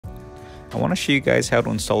I want to show you guys how to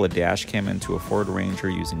install a dash cam into a Ford Ranger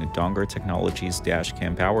using a Dongar Technologies dash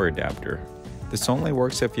cam power adapter. This only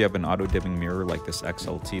works if you have an auto-dimming mirror like this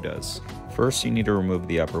XLT does. First, you need to remove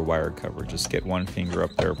the upper wire cover. Just get one finger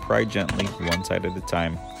up there, pry gently, one side at a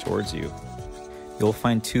time, towards you. You'll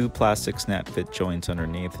find two plastic snap fit joints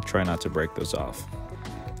underneath. Try not to break those off.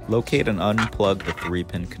 Locate and unplug the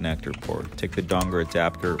 3-pin connector port. Take the Dongar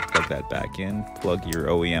adapter, plug that back in, plug your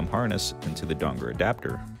OEM harness into the Dongar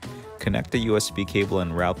adapter. Connect the USB cable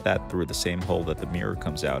and route that through the same hole that the mirror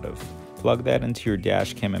comes out of. Plug that into your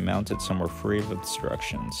dash cam and mount it somewhere free of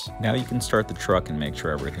obstructions. Now you can start the truck and make sure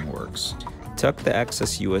everything works. Tuck the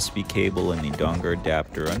excess USB cable in the Dongar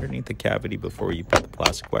adapter underneath the cavity before you put the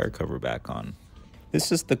plastic wire cover back on.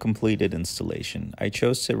 This is the completed installation. I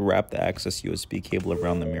chose to wrap the excess USB cable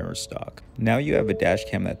around the mirror stock. Now you have a dash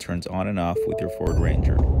cam that turns on and off with your Ford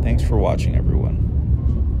Ranger. Thanks for watching, everyone.